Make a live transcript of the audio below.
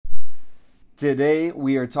Today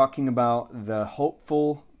we are talking about the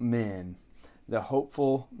hopeful man. The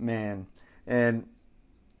hopeful man. And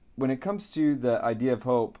when it comes to the idea of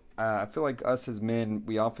hope, I feel like us as men,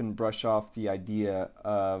 we often brush off the idea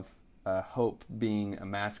of hope being a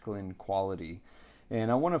masculine quality.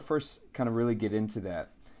 And I want to first kind of really get into that.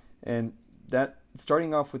 And that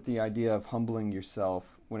starting off with the idea of humbling yourself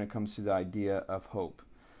when it comes to the idea of hope.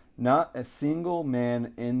 Not a single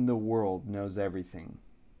man in the world knows everything.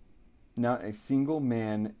 Not a single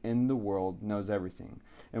man in the world knows everything.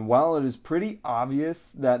 And while it is pretty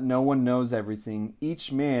obvious that no one knows everything,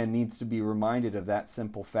 each man needs to be reminded of that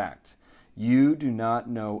simple fact. You do not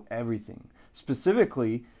know everything.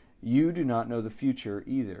 Specifically, you do not know the future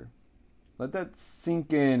either. Let that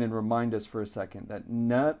sink in and remind us for a second that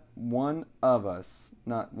not one of us,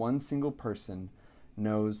 not one single person,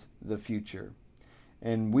 knows the future.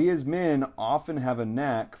 And we as men often have a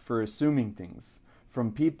knack for assuming things.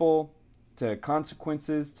 From people to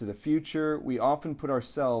consequences to the future, we often put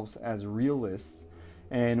ourselves as realists.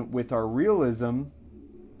 And with our realism,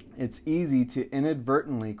 it's easy to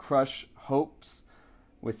inadvertently crush hopes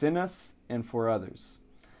within us and for others.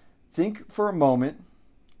 Think for a moment.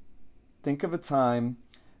 Think of a time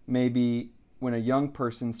maybe when a young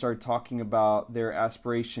person started talking about their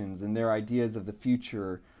aspirations and their ideas of the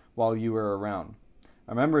future while you were around.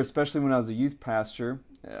 I remember especially when I was a youth pastor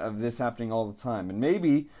of this happening all the time. And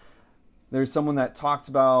maybe there's someone that talked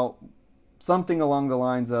about something along the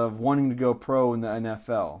lines of wanting to go pro in the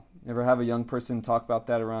NFL. Ever have a young person talk about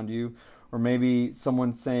that around you? Or maybe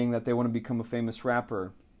someone saying that they want to become a famous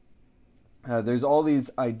rapper. There's all these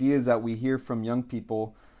ideas that we hear from young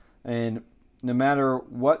people, and no matter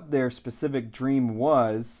what their specific dream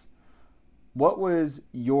was, what was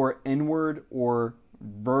your inward or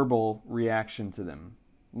verbal reaction to them?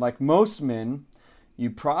 Like most men, you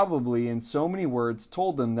probably in so many words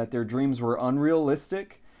told them that their dreams were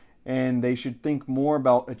unrealistic and they should think more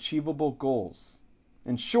about achievable goals.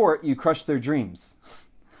 In short, you crushed their dreams.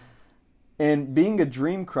 And being a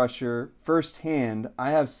dream crusher firsthand, I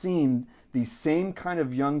have seen these same kind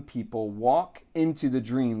of young people walk into the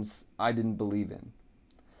dreams I didn't believe in.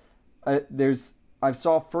 I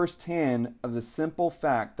saw firsthand of the simple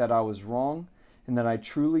fact that I was wrong and that I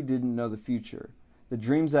truly didn't know the future. The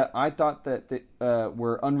dreams that I thought that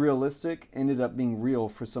were unrealistic ended up being real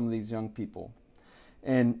for some of these young people.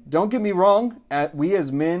 And don't get me wrong, we as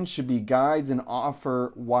men should be guides and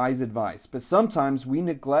offer wise advice. But sometimes we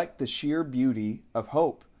neglect the sheer beauty of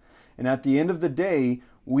hope. And at the end of the day,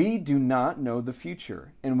 we do not know the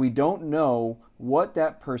future. And we don't know what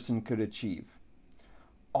that person could achieve.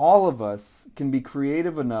 All of us can be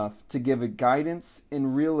creative enough to give a guidance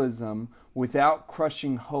and realism without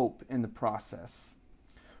crushing hope in the process.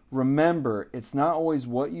 Remember, it's not always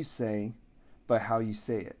what you say, but how you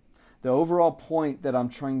say it. The overall point that I'm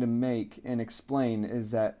trying to make and explain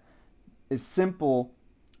is the simple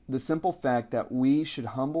fact that we should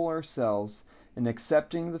humble ourselves in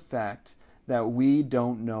accepting the fact that we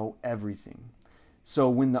don't know everything. So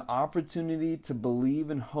when the opportunity to believe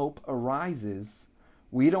and hope arises,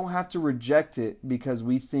 we don't have to reject it because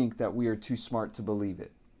we think that we are too smart to believe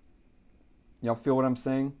it. Y'all feel what I'm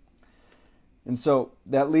saying? And so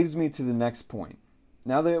that leads me to the next point.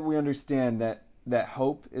 Now that we understand that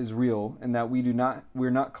hope is real and that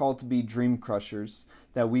we're not called to be dream crushers,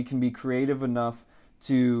 that we can be creative enough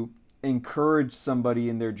to encourage somebody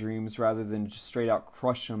in their dreams rather than just straight out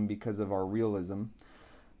crush them because of our realism.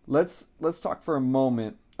 Let's talk for a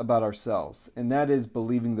moment about ourselves, and that is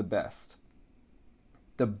believing the best.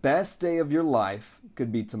 The best day of your life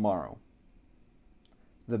could be tomorrow.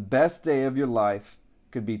 The best day of your life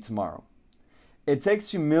could be tomorrow. It takes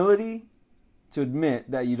humility to admit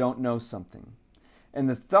that you don't know something. And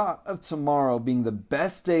the thought of tomorrow being the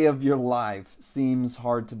best day of your life seems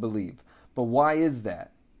hard to believe. But why is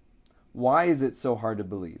that? Why is it so hard to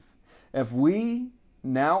believe? If we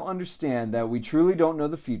now understand that we truly don't know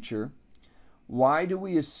the future, why do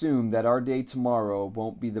we assume that our day tomorrow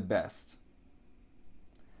won't be the best?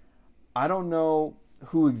 I don't know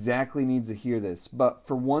who exactly needs to hear this, but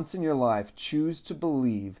for once in your life, choose to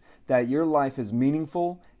believe that your life is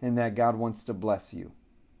meaningful and that God wants to bless you.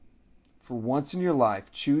 For once in your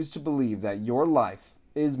life, choose to believe that your life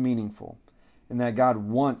is meaningful and that God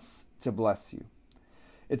wants to bless you.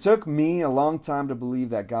 It took me a long time to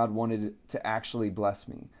believe that God wanted to actually bless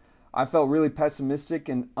me. I felt really pessimistic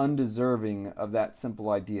and undeserving of that simple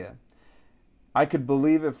idea. I could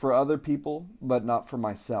believe it for other people, but not for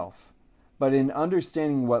myself. But in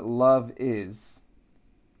understanding what love is,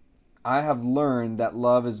 I have learned that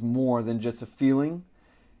love is more than just a feeling,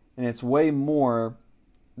 and it's way more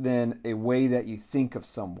than a way that you think of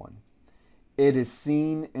someone. It is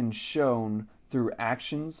seen and shown through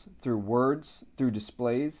actions, through words, through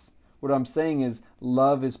displays. What I'm saying is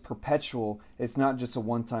love is perpetual. It's not just a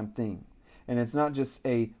one-time thing. And it's not just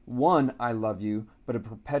a one I love you, but a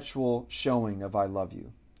perpetual showing of I love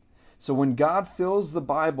you. So when God fills the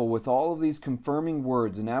Bible with all of these confirming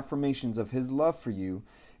words and affirmations of his love for you,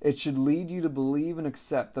 it should lead you to believe and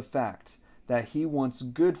accept the fact that he wants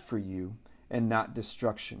good for you and not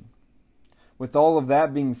destruction. With all of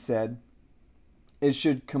that being said, it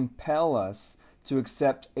should compel us to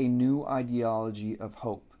accept a new ideology of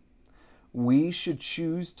hope. We should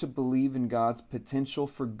choose to believe in God's potential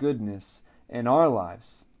for goodness in our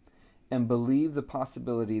lives and believe the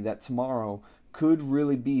possibility that tomorrow could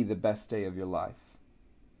really be the best day of your life.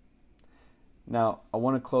 Now, I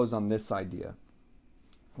want to close on this idea.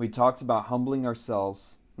 We talked about humbling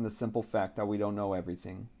ourselves and the simple fact that we don't know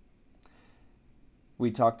everything.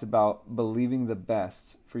 We talked about believing the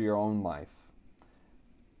best for your own life,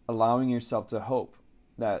 allowing yourself to hope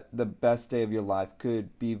that the best day of your life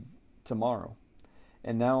could be tomorrow.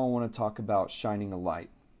 And now I want to talk about shining a light.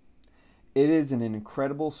 It is an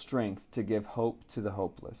incredible strength to give hope to the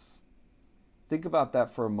hopeless. Think about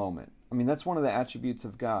that for a moment. I mean, that's one of the attributes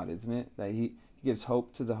of God, isn't it? That He gives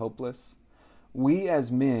hope to the hopeless. We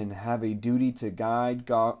as men have a duty to guide,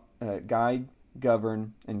 govern,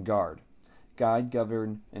 and guard. Guide,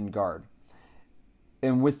 govern, and guard.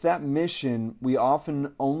 And with that mission, we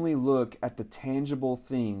often only look at the tangible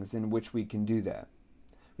things in which we can do that.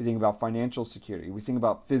 We think about financial security. We think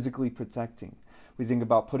about physically protecting. We think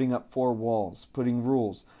about putting up four walls, putting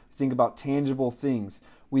rules. We think about tangible things.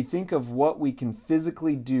 We think of what we can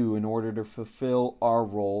physically do in order to fulfill our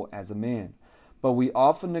role as a man. But we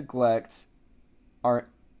often neglect our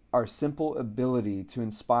simple ability to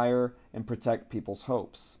inspire and protect people's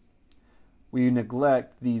hopes. We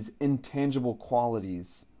neglect these intangible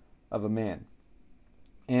qualities of a man.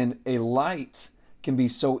 And a light can be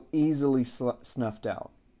so easily snuffed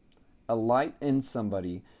out. A light in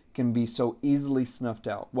somebody can be so easily snuffed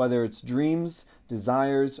out, whether it's dreams,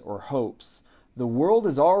 desires, or hopes. The world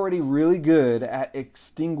is already really good at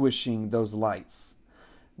extinguishing those lights.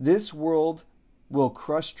 This world will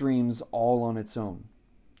crush dreams all on its own.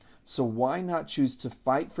 So why not choose to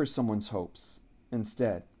fight for someone's hopes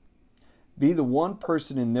instead? Be the one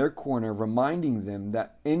person in their corner reminding them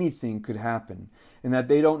that anything could happen and that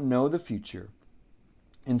they don't know the future.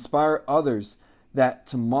 Inspire others that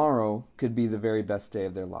tomorrow could be the very best day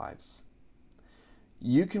of their lives.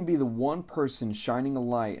 You can be the one person shining a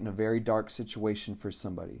light in a very dark situation for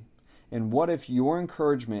somebody. And what if your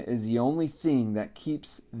encouragement is the only thing that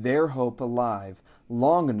keeps their hope alive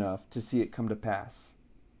long enough to see it come to pass?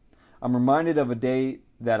 I'm reminded of a day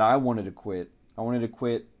that I wanted to quit. I wanted to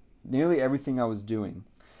quit nearly everything I was doing.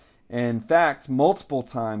 In fact, multiple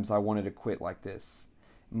times I wanted to quit like this.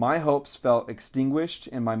 My hopes felt extinguished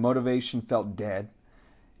and my motivation felt dead.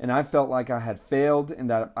 And I felt like I had failed and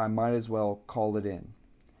that I might as well call it in.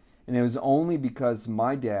 And it was only because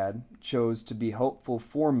my dad chose to be hopeful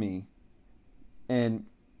for me and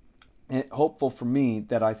hopeful for me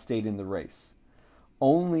that I stayed in the race.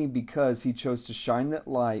 Only because he chose to shine that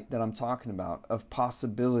light that I'm talking about of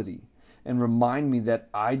possibility and remind me that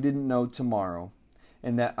I didn't know tomorrow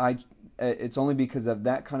and that it's only because of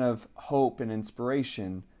that kind of hope and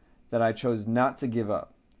inspiration that I chose not to give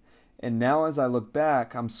up. And now as I look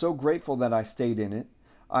back, I'm so grateful that I stayed in it.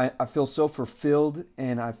 I feel so fulfilled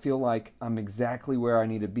and I feel like I'm exactly where I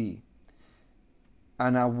need to be.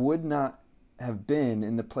 And I would not have been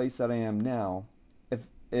in the place that I am now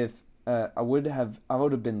if I would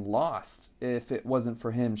have been lost if it wasn't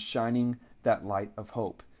for him shining that light of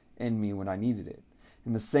hope in me when I needed it.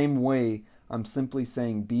 In the same way, I'm simply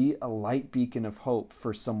saying be a light beacon of hope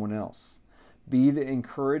for someone else. Be the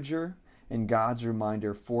encourager and God's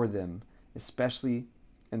reminder for them, especially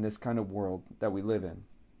in this kind of world that we live in.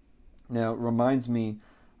 Now, it reminds me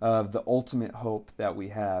of the ultimate hope that we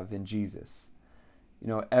have in Jesus. You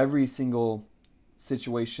know, every single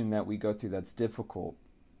situation that we go through that's difficult,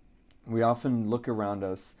 we often look around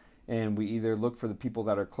us and we either look for the people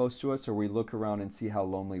that are close to us or we look around and see how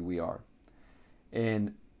lonely we are.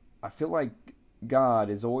 And I feel like God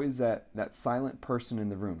is always that silent person in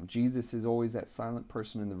the room. Jesus is always that silent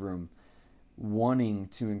person in the room wanting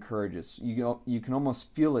to encourage us. You can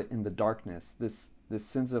almost feel it in the darkness, this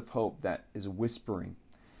sense of hope that is whispering.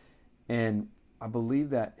 And I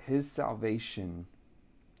believe that his salvation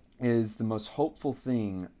is the most hopeful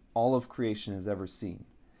thing all of creation has ever seen.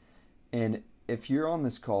 And if you're on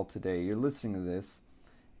this call today, you're listening to this,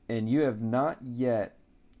 and you have not yet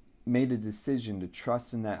made a decision to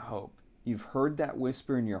trust in that hope, you've heard that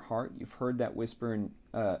whisper in your heart, you've heard that whisper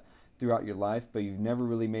throughout your life, but you've never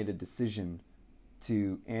really made a decision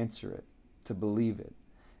to answer it, to believe it.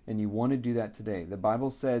 And you want to do that today. The Bible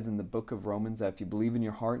says in the book of Romans that if you believe in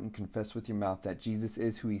your heart and confess with your mouth that Jesus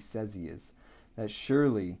is who he says he is, that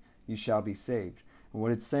surely you shall be saved. And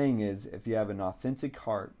what it's saying is, if you have an authentic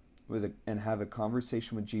heart and have a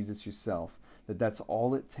conversation with Jesus yourself, that's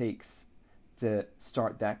all it takes to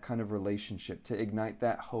start that kind of relationship, to ignite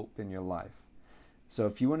that hope in your life. So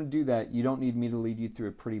if you want to do that, you don't need me to lead you through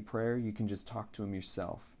a pretty prayer. You can just talk to him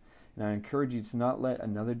yourself. And I encourage you to not let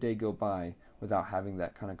another day go by without having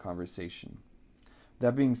that kind of conversation.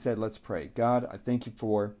 That being said, let's pray. God, I thank you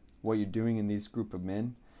for what you're doing in these group of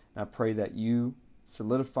men. And I pray that you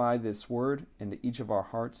solidify this word into each of our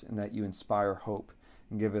hearts and that you inspire hope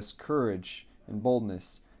and give us courage and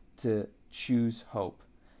boldness to choose hope.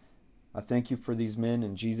 I thank you for these men.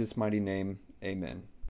 In Jesus' mighty name, amen.